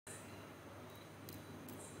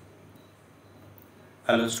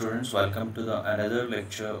Hello students, welcome to the another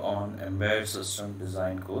lecture on embedded system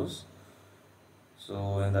design course.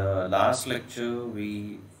 So in the last lecture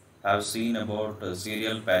we have seen about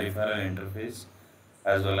serial peripheral interface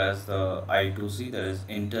as well as the I2C, that is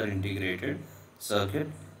inter-integrated circuit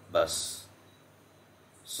bus.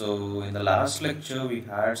 So in the last lecture we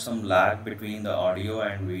had some lag between the audio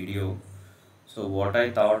and video. So what I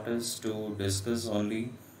thought is to discuss only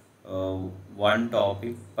uh, one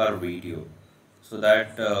topic per video, so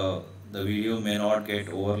that the video may not get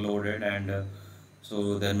overloaded and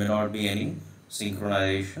so there may not be any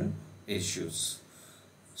synchronization issues.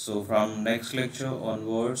 So from next lecture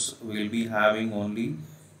onwards we'll be having only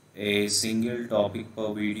a single topic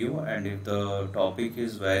per video, and if the topic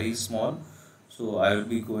is very small, so I will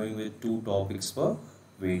be going with two topics per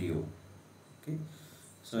video. Okay.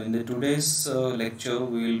 So in the today's lecture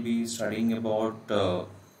we will be studying about the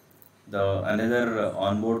another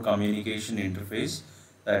onboard communication interface,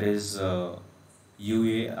 that is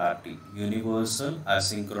UART, Universal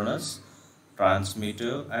Asynchronous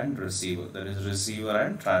Transmitter and Receiver, that is receiver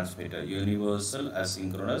and transmitter, Universal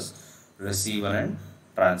Asynchronous Receiver and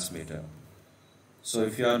Transmitter. So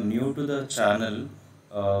if you are new to the channel,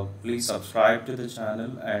 please subscribe to the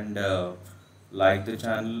channel and like the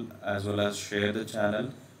channel as well as share the channel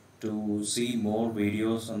to see more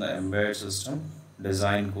videos on the embedded system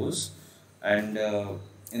design course. And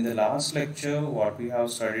in the last lecture what we have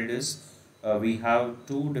studied is we have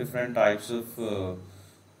two different types of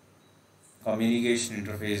communication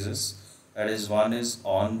interfaces. That is, one is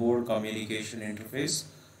onboard communication interface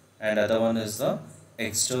and other one is the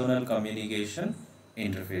external communication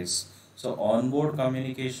interface. So onboard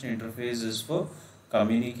communication interface is for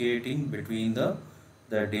communicating between the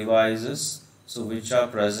devices so which are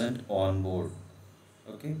present on board.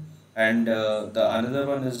 Okay. And the another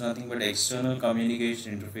one is nothing but external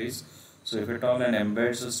communication interface. So if at all an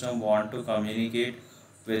embedded system want to communicate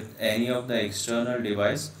with any of the external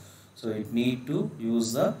device, so it need to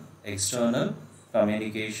use the external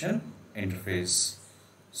communication interface.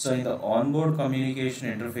 So in the onboard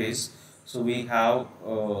communication interface, so we have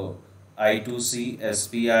I2C,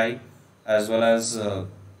 SPI as well as the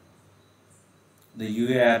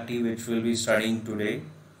UART, which we'll be studying today,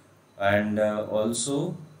 and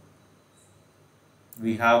also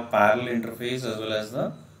we have parallel interface as well as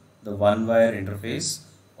the one wire interface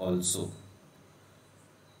also.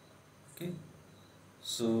 Okay.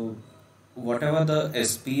 So whatever the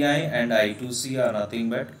SPI and I2C are nothing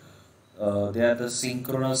but they are the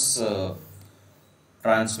synchronous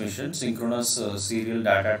transmission, synchronous serial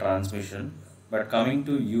data transmission. But coming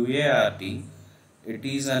to UART, it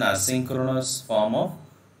is an asynchronous form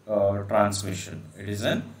of transmission. It is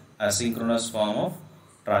an asynchronous form of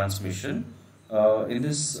transmission. In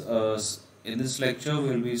this lecture,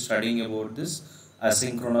 we will be studying about this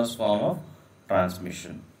asynchronous form of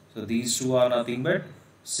transmission. So these two are nothing but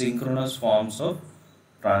synchronous forms of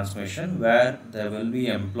transmission, where they will be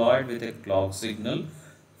employed with a clock signal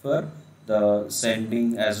for the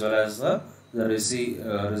sending as well as the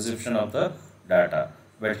reception of the data.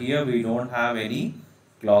 But here we don't have any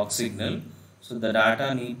clock signal, so the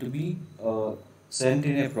data need to be sent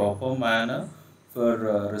in a proper manner for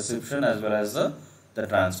reception as well as the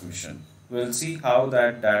transmission. We'll see how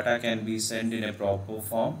that data can be sent in a proper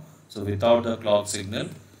form, so without the clock signal,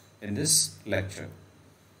 in this lecture.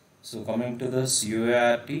 So coming to this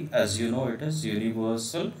UART, as you know, it is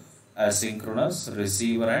Universal Asynchronous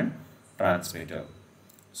Receiver and Transmitter.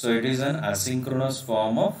 So it is an asynchronous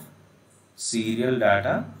form of serial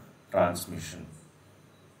data transmission.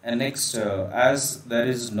 And next, as there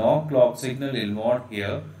is no clock signal involved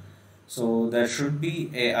here, so there should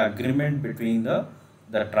be a agreement between the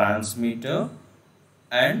transmitter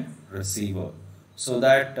and receiver, so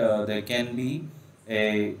that there can be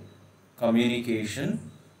a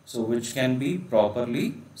communication, so which can be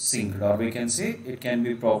properly synced, or we can say it can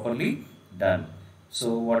be properly done.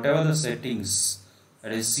 So whatever the settings,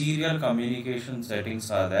 that is serial communication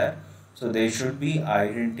settings are there, so they should be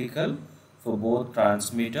identical for both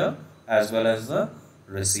transmitter as well as the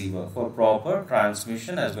receiver for proper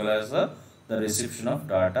transmission as well as the reception of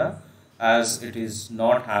data, as it is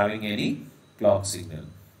not having any clock signal.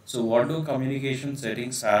 So what do communication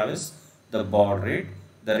settings have is the baud rate,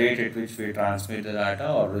 the rate at which we transmit the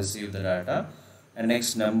data or receive the data, and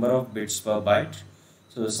next number of bits per byte.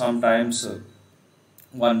 So sometimes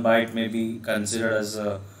one byte may be considered as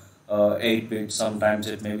 8 bits, sometimes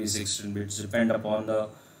it may be 16 bits, depend upon the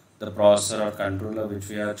processor or controller which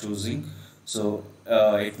we are choosing. So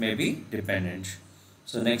it may be dependent.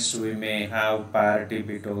 So next we may have parity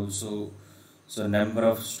bit also. So number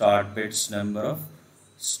of start bits, number of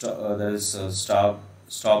there is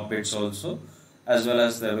stop bits also, as well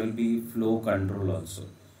as there will be flow control also.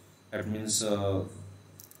 That means so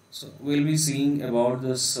we'll be seeing about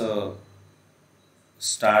this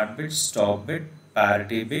start bit, stop bit,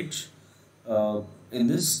 parity bit in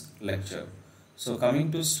this lecture. So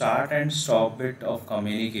coming to start and stop bit of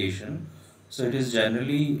communication, so it is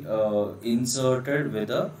generally inserted with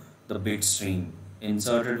the bit stream,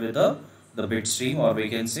 inserted with the bit stream, or we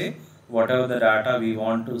can say whatever the data we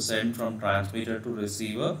want to send from transmitter to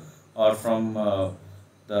receiver, or from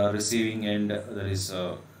the receiving end, there is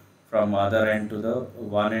from other end to the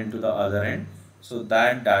one end to the other end. So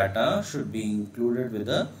that data should be included with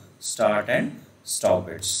the start and stop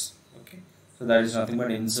bits. Okay, so that is nothing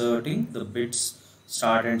but inserting the bits,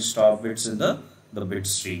 start and stop bits in the bit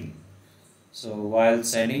stream. So while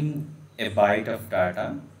sending a byte of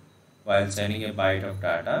data,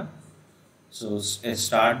 so a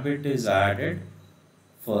start bit is added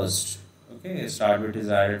first. Okay, a start bit is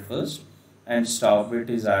added first, and stop bit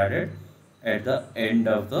is added at the end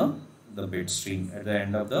of the bit stream, at the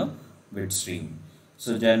end of the bit stream.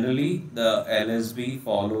 So generally the LSB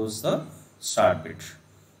follows the start bit.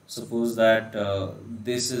 Suppose that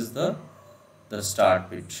this is the start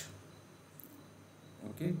bit.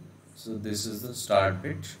 Okay, so this is the start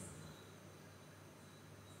bit.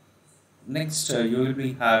 Next you will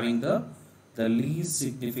be having the least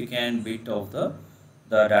significant bit of the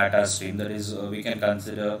data stream. That is we can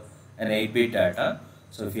consider an 8-bit data.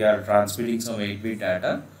 So if you are transmitting some 8-bit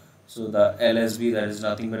data, so the LSB, that is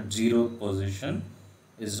nothing but 0th position,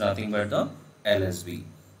 is nothing but the LSB.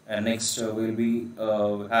 And next we will be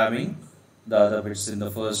having the other bits in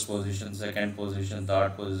the first position, second position,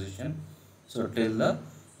 third position, so till the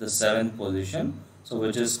 7th position, so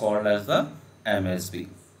which is called as the MSB.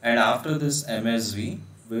 And after this MSB,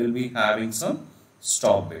 we will be having some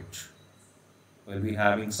stop bit.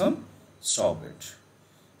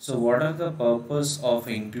 So what are the purpose of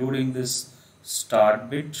including this start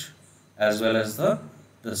bit as well as the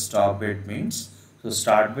stop bit means? So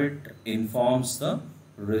start bit informs the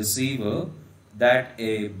receiver that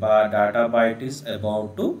a data byte is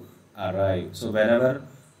about to arrive. So whenever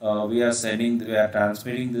we are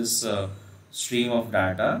transmitting this stream of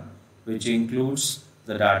data, which includes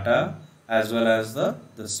the data as well as the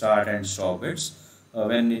start and stop bits,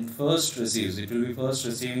 when it first receives, it will be first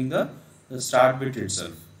receiving the start bit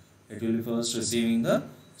itself. It will be first receiving the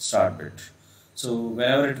start bit. So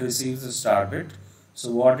whenever it receives the start bit,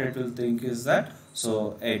 so what it will think is that,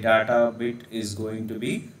 so a data bit is going to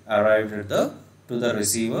be arrived at to the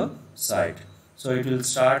receiver side. So it will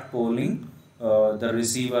start polling the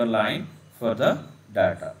receiver line for the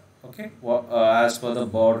data. Okay, as per the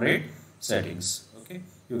baud rate settings. Okay,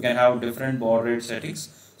 you can have different baud rate settings.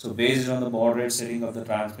 So based on the baud rate setting of the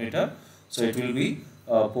transmitter, so it will be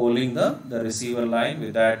polling the receiver line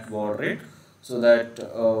with that baud rate, so that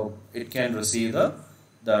it can receive the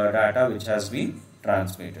data which has been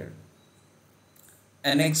transmitted.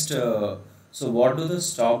 And next, so what do the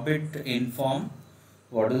stop bit inform?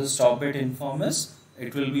 What does the stop bit inform is?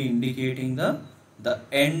 It will be indicating the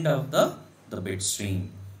end of the bit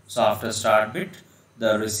stream. So after start bit,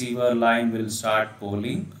 the receiver line will start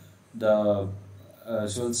polling the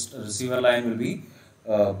receiver line will be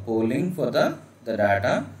polling for the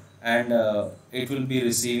data, and it will be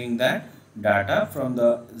receiving that data from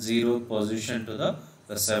the 0th position to the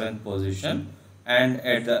 7th position, and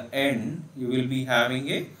at the end you will be having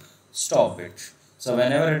a stop bit. So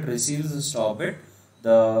whenever it receives the stop bit,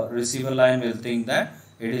 the receiver line will think that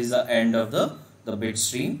it is the end of the bit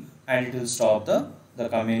stream, and it will stop the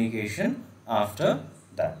communication after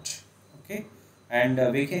that. Okay, and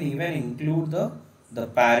we can even include the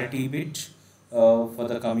parity bit for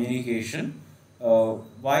the communication.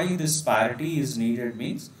 Why this parity is needed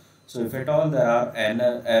means, so if at all there are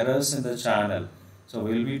errors in the channel, so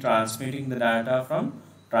we will be transmitting the data from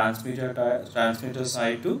transmitter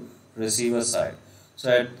side to receiver side.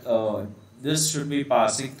 So this should be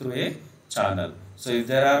passing through a channel. So if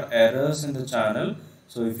there are errors in the channel,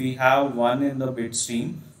 so if we have one in the bit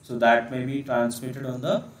stream, so that may be transmitted on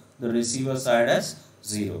the receiver side as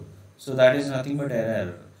 0. So that is nothing but an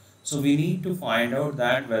error. So we need to find out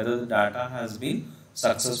that whether the data has been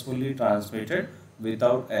successfully transmitted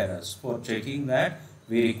without errors. For checking that,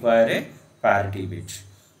 we require a parity bit.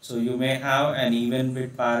 So you may have an even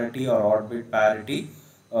bit parity or odd bit parity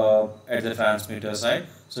at the transmitter side.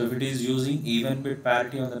 So if it is using even bit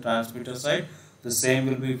parity on the transmitter side, the same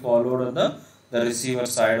will be followed on the receiver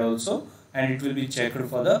side also, and it will be checked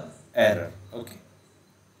for the error. Okay,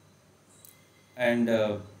 and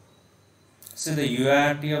so the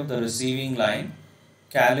UART of the receiving line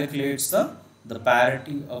calculates the the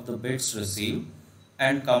parity of the bits received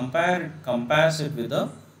and compares it with the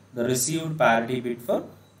received parity bit for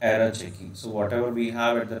error checking. So whatever we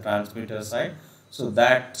have at the transmitter side, so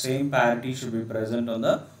that same parity should be present on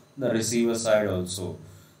the receiver side also.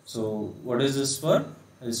 So what is this for?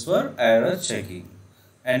 Is for error checking.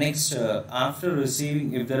 And next, after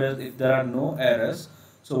receiving, if there are no errors,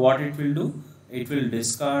 so what it will do? It will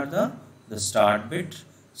discard the start bit,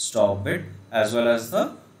 stop bit, as well as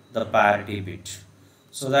the parity bit.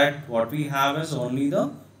 So that what we have is only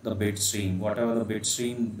the bit stream, whatever the bit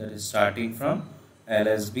stream that is starting from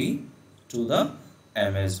LSB to the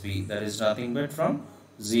MSB, that is nothing but from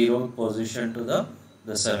 0th position to the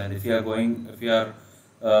 7th. If you are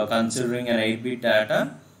considering an 8-bit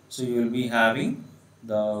data, so you will be having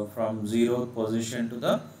the from 0th position to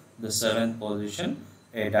the 7th position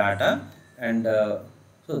a data, and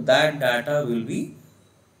so that data will be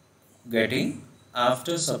getting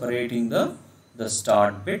after separating the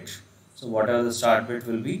start bit. So whatever the start bit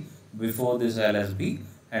will be before this LSB,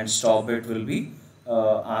 and stop bit will be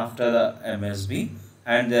after the MSB,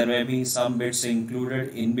 and there may be some bits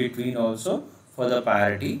included in between also for the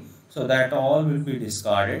parity. So that all will be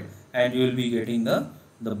discarded, and you will be getting the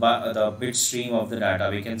bit stream of the data.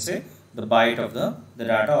 We can say the byte of the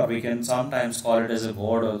data, or we can sometimes call it as a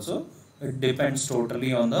word also. It depends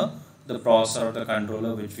totally on the processor or the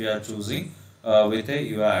controller which we are choosing with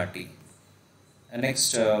a UART. And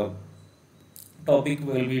next topic we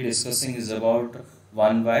will be discussing is about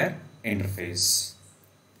one wire interface.